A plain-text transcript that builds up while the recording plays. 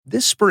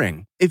This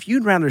spring, if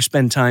you'd rather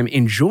spend time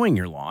enjoying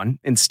your lawn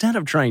instead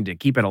of trying to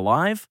keep it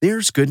alive,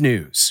 there's good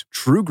news.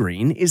 True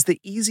Green is the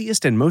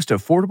easiest and most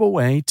affordable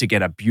way to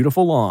get a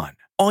beautiful lawn.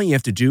 All you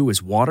have to do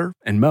is water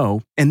and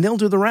mow, and they'll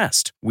do the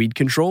rest. Weed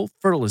control,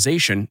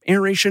 fertilization,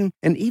 aeration,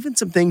 and even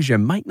some things you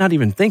might not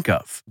even think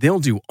of. They'll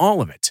do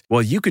all of it,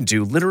 while you can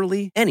do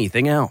literally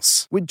anything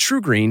else. With True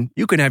Green,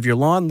 you can have your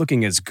lawn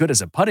looking as good as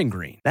a putting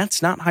green.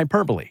 That's not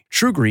hyperbole.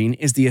 True Green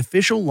is the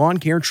official lawn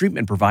care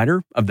treatment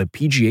provider of the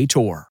PGA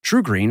Tour.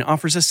 True Green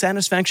offers a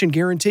satisfaction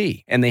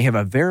guarantee, and they have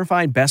a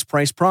verified best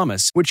price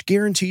promise, which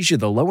guarantees you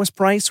the lowest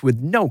price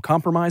with no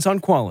compromise on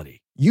quality.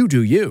 You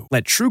do you.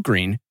 Let True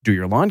Green do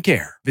your lawn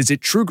care. Visit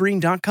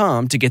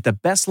truegreen.com to get the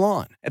best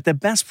lawn at the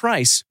best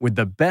price with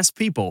the best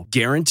people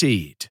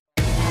guaranteed.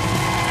 Welcome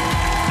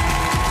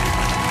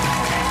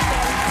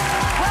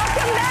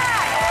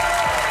back.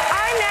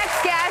 Our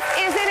next guest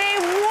is an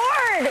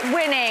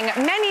award-winning,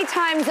 many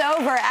times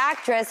over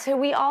actress who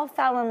we all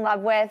fell in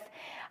love with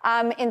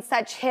in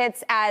such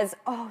hits as,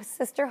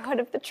 Sisterhood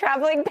of the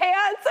Traveling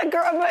Pants.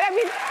 Literally,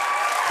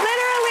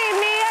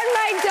 me and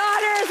my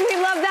daughters, we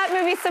love that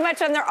movie so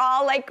much, and they're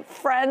all like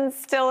friends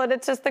still, and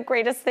it's just the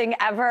greatest thing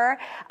ever.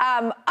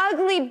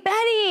 Ugly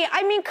Betty,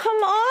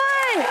 come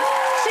on.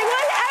 She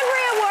won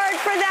every award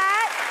for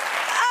that.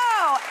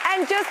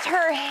 And just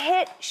her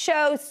hit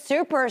show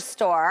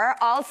Superstore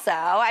also.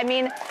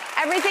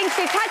 Everything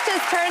she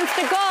touches turns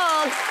to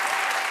gold.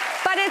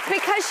 But it's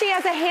because she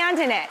has a hand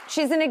in it.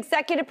 She's an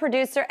executive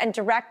producer and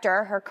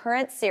director. Her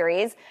current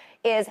series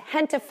is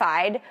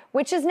Hentified,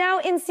 which is now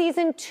in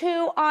season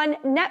 2 on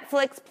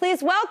Netflix.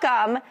 Please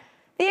welcome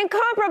the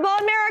incomparable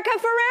America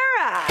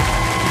Ferrera.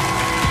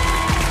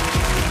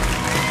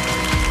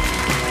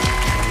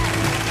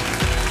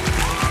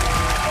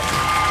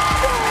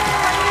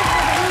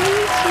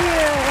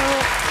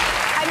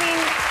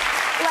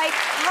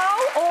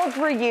 How old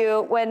were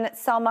you when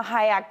Salma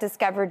Hayek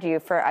discovered you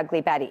for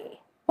Ugly Betty?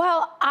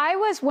 Well,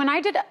 when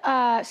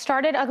I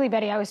started Ugly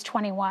Betty, I was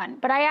 21,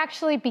 but I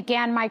actually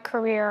began my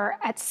career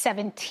at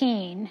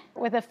 17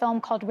 with a film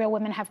called Real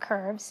Women Have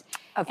Curves.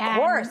 Of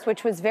course,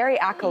 which was very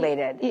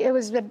accoladed. It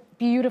was a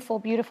beautiful,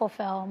 beautiful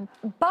film.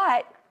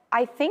 But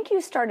I think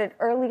you started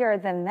earlier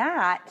than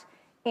that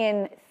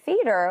in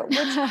theater,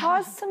 which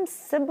caused some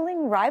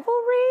sibling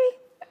rivalry.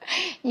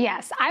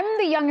 Yes, I'm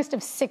the youngest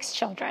of 6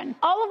 children.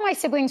 All of my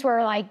siblings were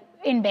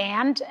in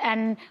band,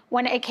 and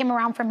when it came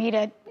around for me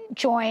to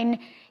join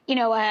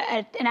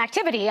an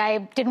activity, I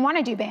didn't want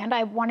to do band.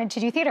 I wanted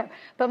to do theater.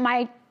 But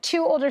my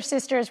 2 older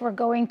sisters were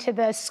going to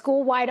the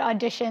school-wide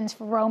auditions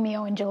for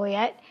Romeo and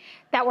Juliet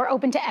that were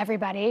open to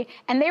everybody.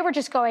 And they were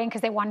just going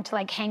because they wanted to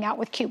hang out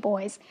with cute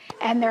boys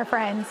and their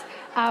friends.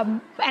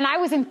 And I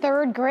was in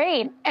 3rd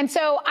grade. And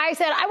so I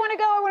said, I want to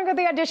go to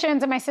the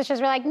auditions. And my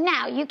sisters were like,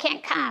 no, you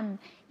can't come.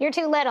 You're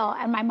too little.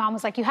 And my mom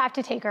was like, you have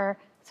to take her.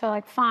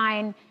 So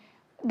fine.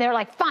 They're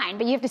like, fine,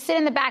 but you have to sit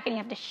in the back and you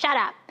have to shut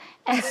up.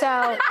 And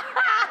so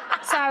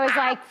so I was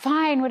like,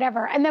 fine,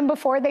 whatever. And then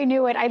before they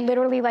knew it, I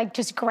literally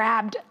just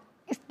grabbed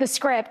the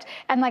script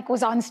and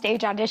was on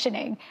stage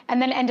auditioning, and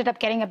then ended up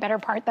getting a better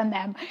part than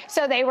them.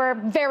 So they were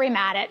very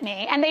mad at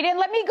me, and they didn't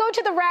let me go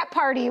to the rap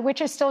party, which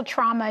is still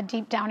trauma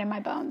deep down in my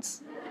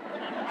bones.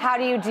 How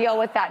do you deal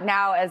with that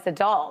now as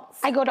adults?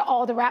 I go to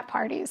all the rap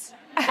parties,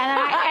 and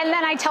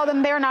then I tell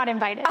them they're not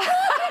invited.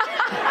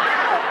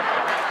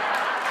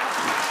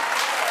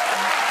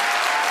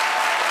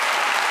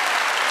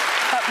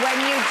 When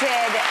you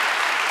did,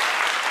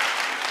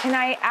 can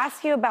I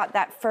ask you about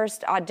that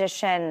first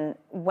audition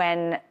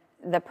when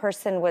the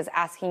person was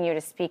asking you to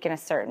speak in a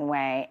certain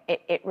way?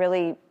 It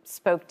really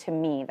spoke to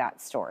me,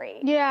 that story.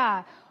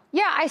 Yeah,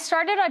 I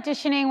started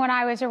auditioning when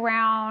I was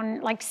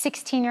around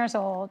 16 years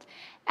old.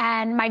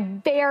 And my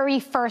very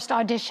first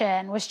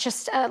audition was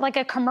just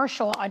a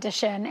commercial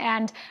audition.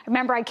 And I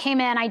remember I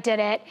came in, I did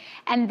it.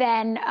 And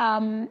then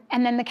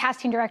the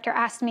casting director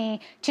asked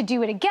me to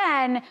do it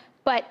again.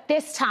 But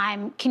this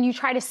time, can you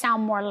try to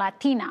sound more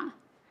Latina?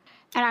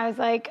 And I was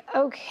like,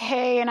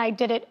 okay. And I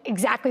did it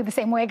exactly the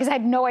same way because I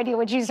had no idea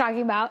what she was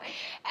talking about.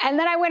 And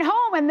then I went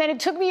home, and then it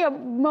took me a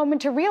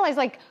moment to realize,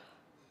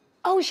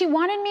 she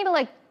wanted me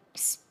to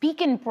speak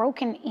in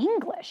broken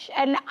English.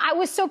 And I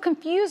was so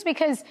confused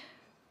because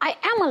I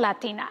am a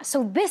Latina.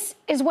 So this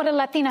is what a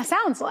Latina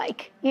sounds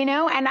like,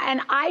 And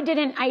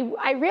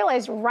I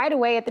realized right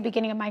away at the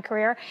beginning of my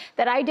career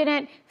that I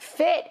didn't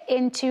fit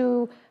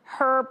into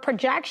her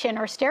projection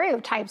or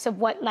stereotypes of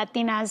what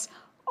Latinas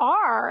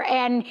are.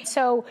 And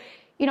so,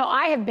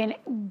 I have been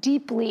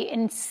deeply,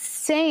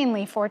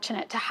 insanely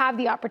fortunate to have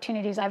the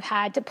opportunities I've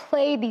had to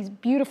play these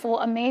beautiful,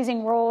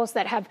 amazing roles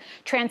that have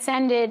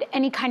transcended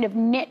any kind of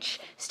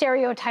niche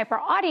stereotype or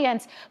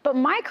audience. But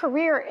my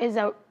career is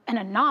an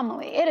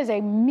anomaly. It is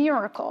a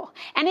miracle.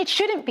 And it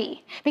shouldn't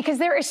be, because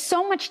there is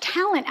so much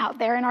talent out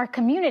there in our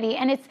community,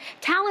 and it's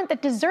talent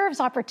that deserves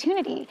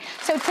opportunity.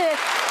 So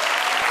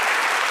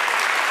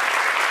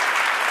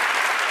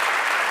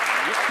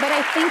But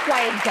I think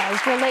why it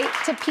does relate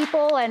to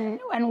people and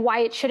why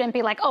it shouldn't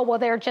be like, oh, well,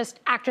 they're just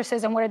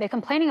actresses and what are they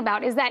complaining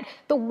about, is that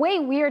the way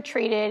we are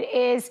treated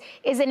is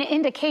an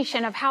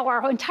indication of how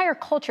our entire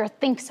culture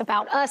thinks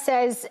about us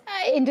as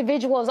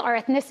individuals, our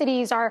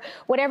ethnicities, our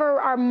whatever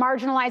our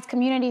marginalized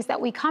communities that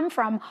we come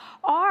from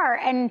are.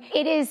 And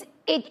it is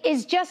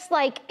just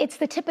like, it's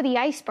the tip of the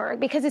iceberg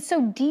because it's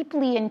so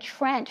deeply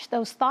entrenched,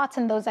 those thoughts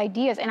and those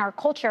ideas in our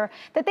culture,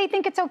 that they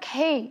think it's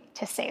okay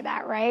to say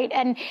that, right?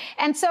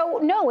 And so,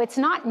 no, it's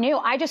not new.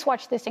 I just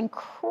watched this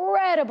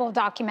incredible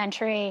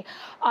documentary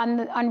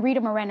on Rita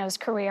Moreno's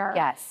career.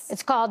 Yes.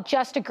 It's called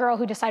Just a Girl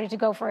Who Decided to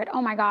Go for It.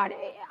 Oh my God.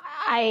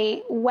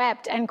 I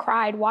wept and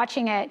cried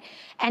watching it,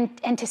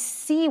 and to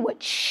see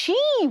what she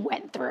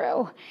went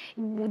through,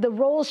 the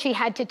roles she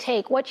had to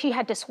take, what she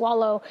had to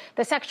swallow,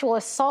 the sexual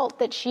assault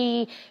that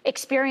she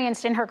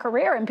experienced in her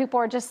career, and people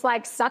are just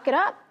like, suck it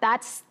up.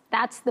 That's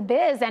the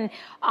biz. And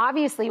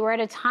obviously we're at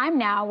a time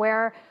now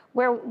where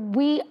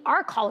we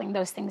are calling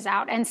those things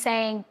out and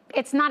saying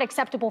it's not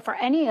acceptable for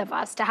any of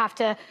us to have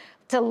to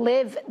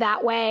live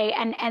that way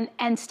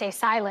and stay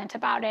silent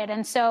about it.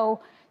 And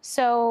so,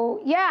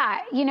 yeah,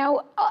 you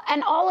know,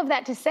 and all of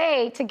that to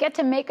say, to get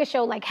to make a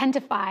show like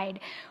Hentified,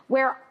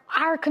 where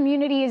our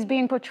community is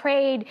being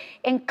portrayed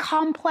in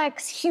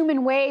complex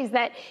human ways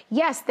that,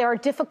 yes, there are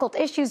difficult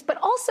issues, but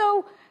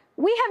also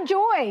we have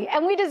joy,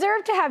 and we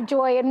deserve to have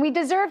joy, and we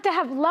deserve to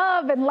have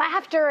love and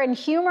laughter and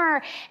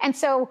humor. And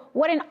so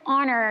what an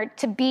honor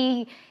to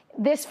be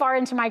this far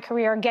into my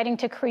career, getting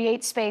to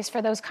create space for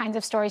those kinds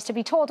of stories to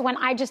be told when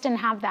I just didn't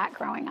have that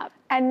growing up.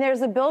 And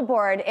there's a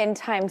billboard in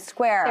Times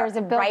Square. There's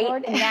a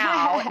billboard right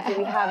now. Do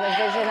we have a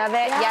vision of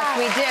it? Yeah. Yes,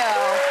 we do.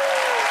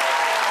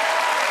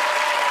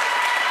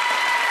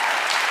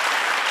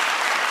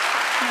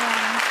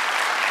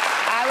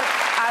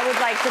 I would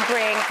like to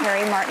bring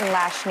Carrie Martin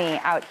Lashney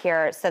out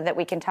here so that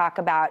we can talk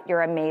about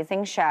your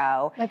amazing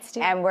show. Let's do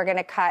it. And we're going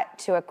to cut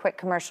to a quick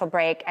commercial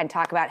break and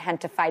talk about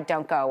Hentified.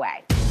 Don't go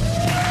away.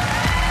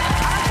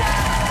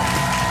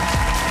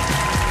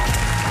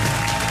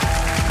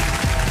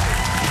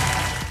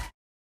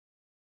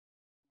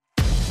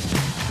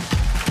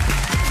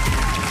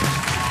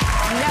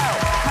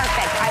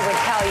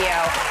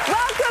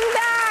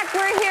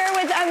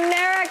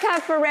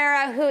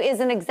 Ferrera, who is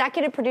an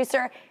executive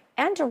producer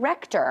and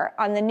director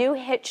on the new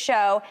hit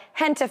show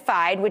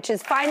Hentified, which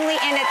is finally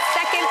in its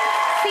second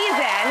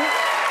season,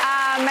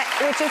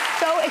 which is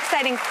so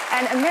exciting.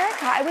 And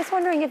America, I was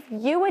wondering if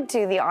you would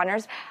do the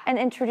honors and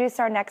introduce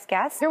our next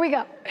guest. Here we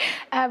go.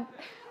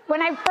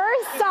 When I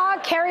first saw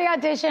Carrie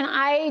audition,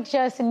 I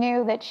just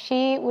knew that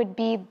she would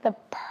be the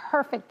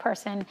perfect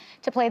person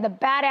to play the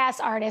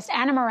badass artist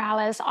Anna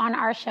Morales on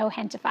our show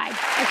Hentified.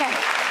 Okay,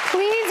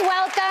 please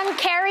welcome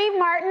Carrie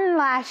Martin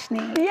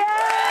Lashney. Yay!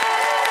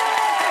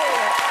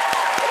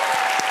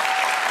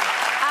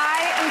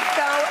 I am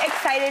so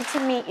excited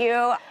to meet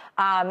you.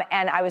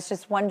 And I was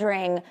just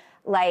wondering,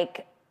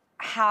 like,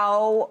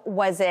 how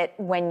was it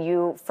when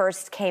you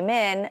first came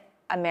in,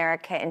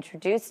 America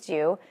introduced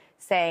you,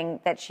 saying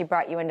that she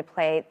brought you in to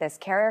play this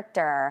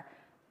character,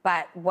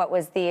 but what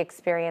was the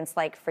experience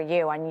like for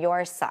you on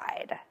your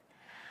side?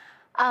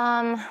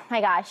 My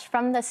gosh,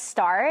 from the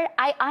start,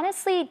 I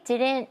honestly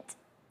didn't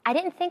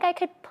think I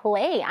could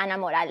play Ana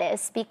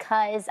Morales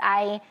because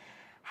I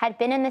had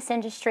been in this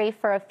industry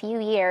for a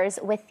few years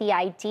with the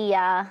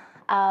idea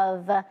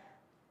of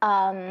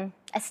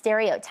a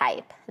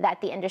stereotype that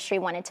the industry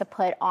wanted to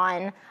put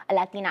on a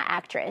Latina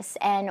actress.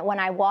 And when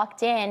I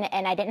walked in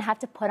and I didn't have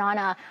to put on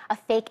a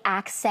fake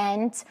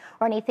accent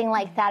or anything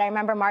like that, I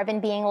remember Marvin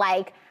being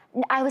like,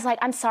 I was like,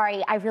 I'm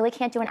sorry, I really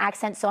can't do an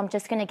accent, so I'm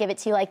just gonna give it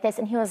to you like this.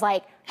 And he was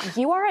like,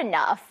 you are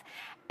enough.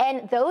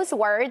 And those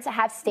words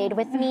have stayed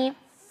with me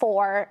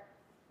for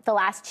the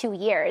last 2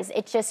 years.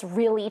 It just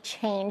really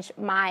changed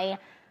my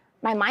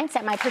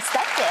mindset, my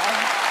perspective.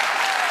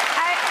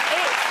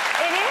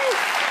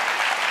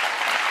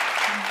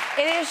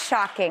 It is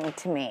shocking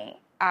to me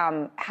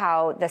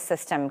how the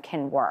system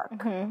can work.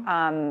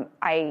 Mm-hmm.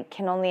 I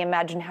can only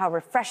imagine how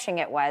refreshing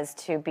it was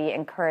to be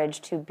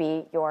encouraged to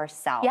be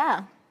yourself.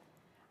 Yeah.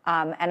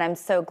 And I'm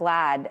so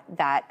glad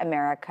that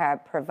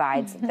America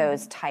provides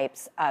those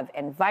types of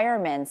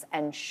environments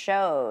and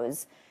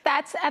shows.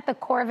 That's at the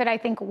core of it, I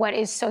think, what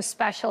is so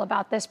special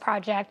about this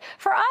project.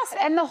 For us,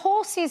 and the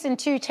whole season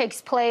 2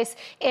 takes place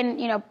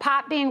in,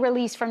 Pop being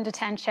released from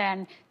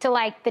detention to,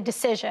 like, the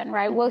decision,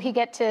 right? Will he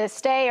get to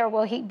stay or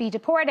will he be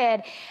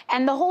deported?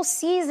 And the whole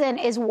season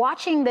is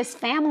watching this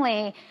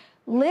family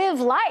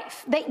live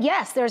life. That,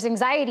 yes, there's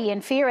anxiety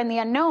and fear and the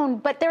unknown,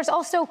 but there's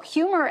also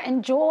humor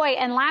and joy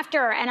and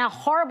laughter and a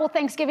horrible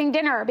Thanksgiving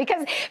dinner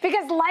because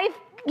life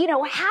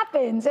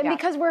happens. And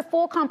because we're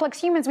full complex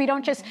humans, we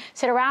don't just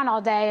sit around all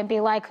day and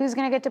be like, who's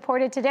going to get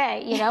deported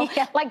today?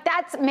 Yeah. Like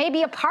that's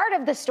maybe a part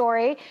of the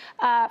story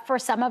for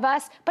some of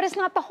us, but it's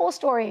not the whole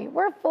story.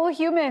 We're full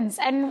humans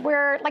and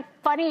we're like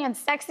funny and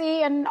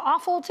sexy and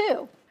awful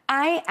too.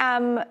 I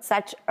am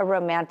such a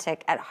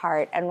romantic at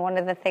heart. And one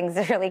of the things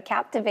that really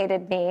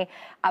captivated me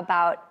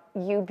about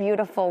you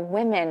beautiful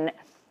women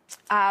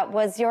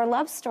was your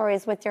love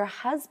stories with your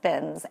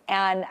husbands.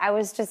 And I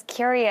was just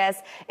curious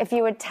if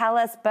you would tell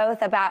us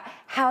both about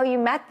how you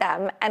met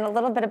them and a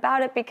little bit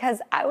about it,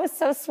 because I was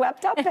so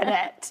swept up in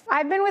it.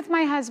 I've been with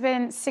my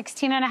husband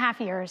 16 and a half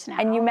years now.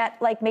 And you met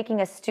like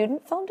making a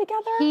student film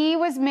together?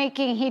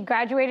 He'd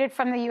graduated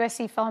from the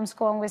USC Film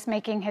School and was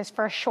making his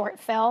first short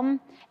film.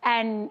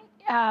 And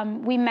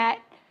we met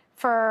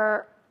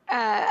for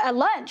a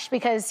lunch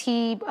because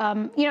he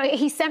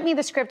sent me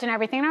the script and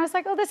everything. And I was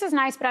like, oh, this is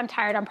nice, but I'm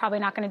tired. I'm probably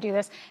not going to do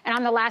this. And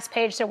on the last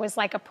page, there was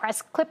like a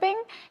press clipping.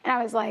 And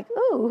I was like,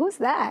 ooh, who's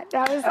that?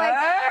 And I was like,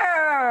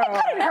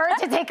 it couldn't hurt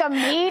to take a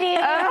meeting.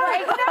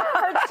 Like, it never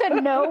hurts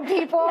to know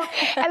people.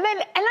 And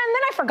then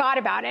I forgot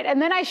about it.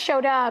 And then I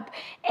showed up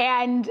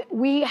and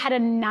we had a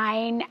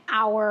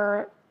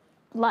 9-hour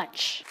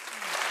lunch.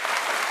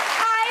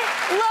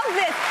 Love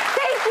this.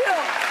 Thank you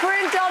for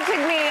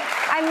indulging me.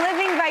 I'm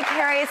living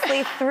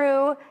vicariously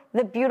through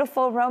the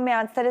beautiful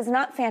romance that is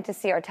not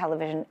fantasy or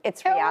television.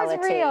 It's reality. It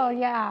was real,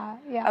 yeah.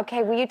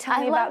 Okay, will you tell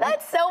me about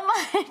that so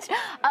much.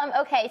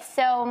 Okay,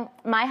 so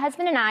my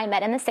husband and I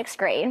met in the 6th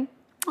grade.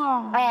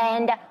 Aww.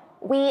 And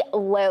we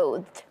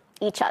loathed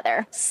each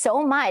other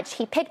so much.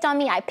 He picked on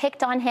me, I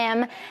picked on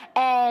him.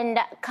 And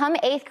come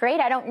 8th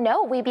grade, I don't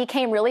know, we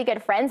became really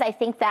good friends. I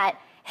think that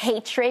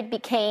hatred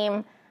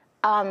became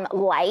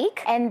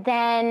and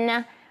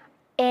then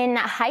in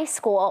high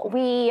school,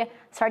 we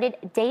started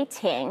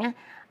dating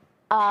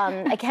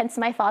against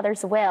my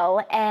father's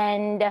will.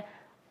 And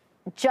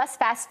just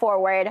fast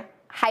forward,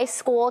 high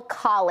school,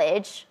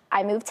 college,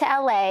 I moved to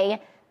LA.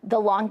 The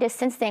long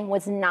distance thing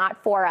was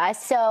not for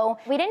us. So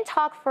we didn't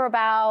talk for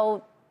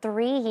about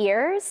 3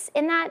 years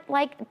in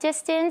that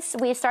distance.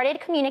 We started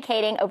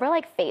communicating over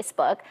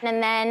Facebook.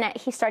 And then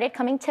he started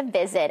coming to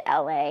visit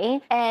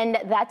LA. And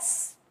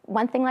that's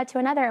one thing led to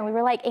another, and we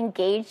were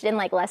engaged in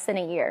less than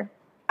a year.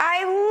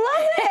 I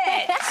love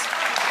it.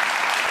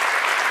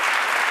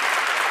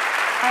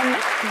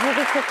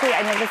 Really quickly,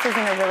 I know this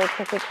isn't a really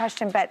quickly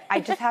question, but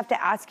I just have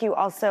to ask you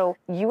also,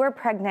 you were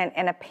pregnant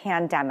in a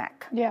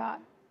pandemic. Yeah.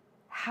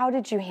 How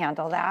did you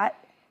handle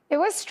that? It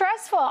was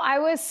stressful. I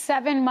was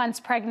 7 months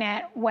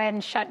pregnant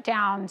when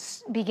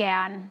shutdowns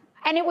began.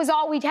 And it was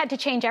we had to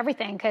change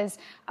everything because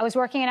I was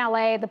working in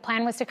LA. The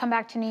plan was to come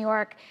back to New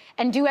York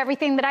and do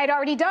everything that I'd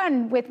already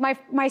done with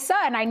my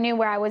son. I knew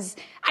where I was.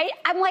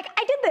 I'm like,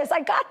 I did this,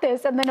 I got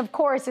this. And then of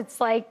course it's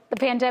the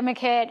pandemic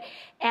hit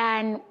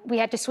and we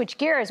had to switch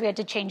gears. We had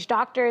to change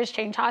doctors,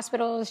 change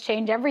hospitals,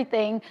 change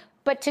everything.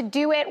 But to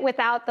do it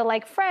without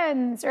the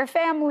friends or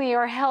family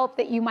or help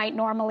that you might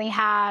normally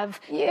have,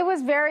 it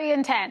was very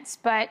intense.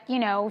 But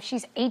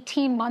she's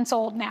 18 monds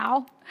old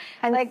now.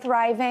 And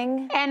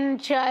thriving. And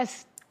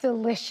just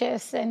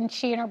delicious, and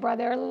she and her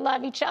brother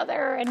love each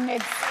other, and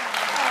it's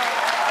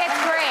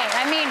great.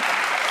 I mean,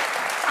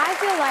 I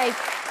feel like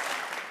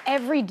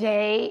every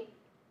day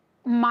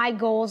my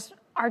goals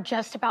are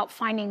just about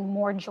finding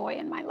more joy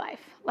in my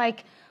life.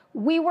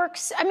 We work,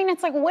 it's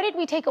what did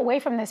we take away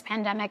from this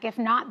pandemic if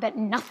not that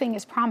nothing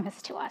is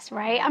promised to us,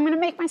 right? I'm gonna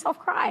make myself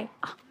cry.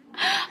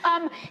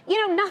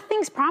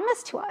 Nothing's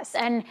promised to us,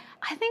 and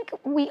I think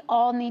we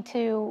all need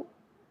to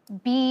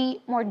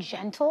be more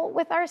gentle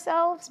with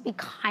ourselves, be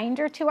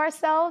kinder to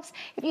ourselves.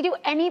 If you do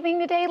anything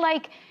today,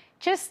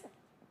 just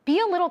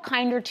be a little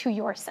kinder to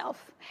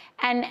yourself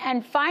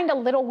and find a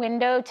little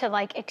window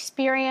to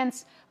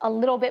experience a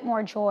little bit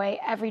more joy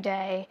every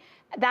day.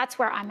 That's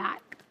where I'm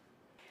at.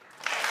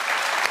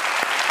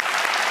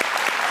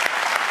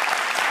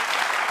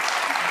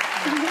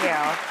 Thank you.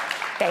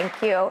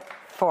 Thank you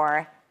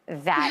for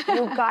that.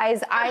 You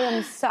guys,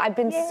 I've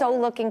been so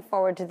looking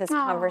forward to this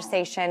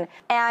conversation.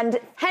 And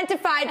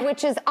Hentified,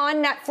 which is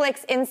on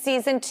Netflix in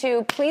season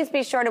 2, please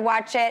be sure to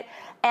watch it.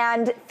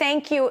 And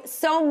thank you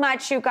so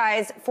much, you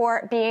guys,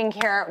 for being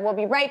here. We'll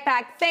be right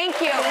back. Thank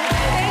you. Thank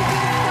you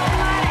so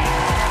much.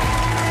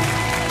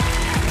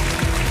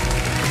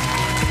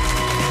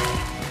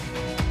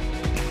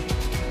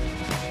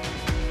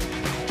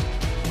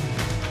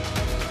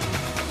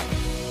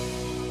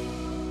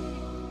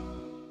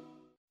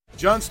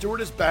 Jon Stewart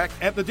is back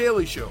at The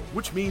Daily Show,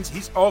 which means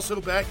he's also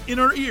back in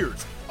our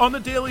ears on The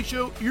Daily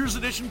Show Ears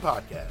Edition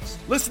podcast.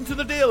 Listen to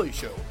The Daily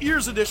Show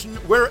Ears Edition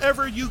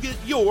wherever you get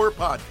your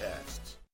podcasts.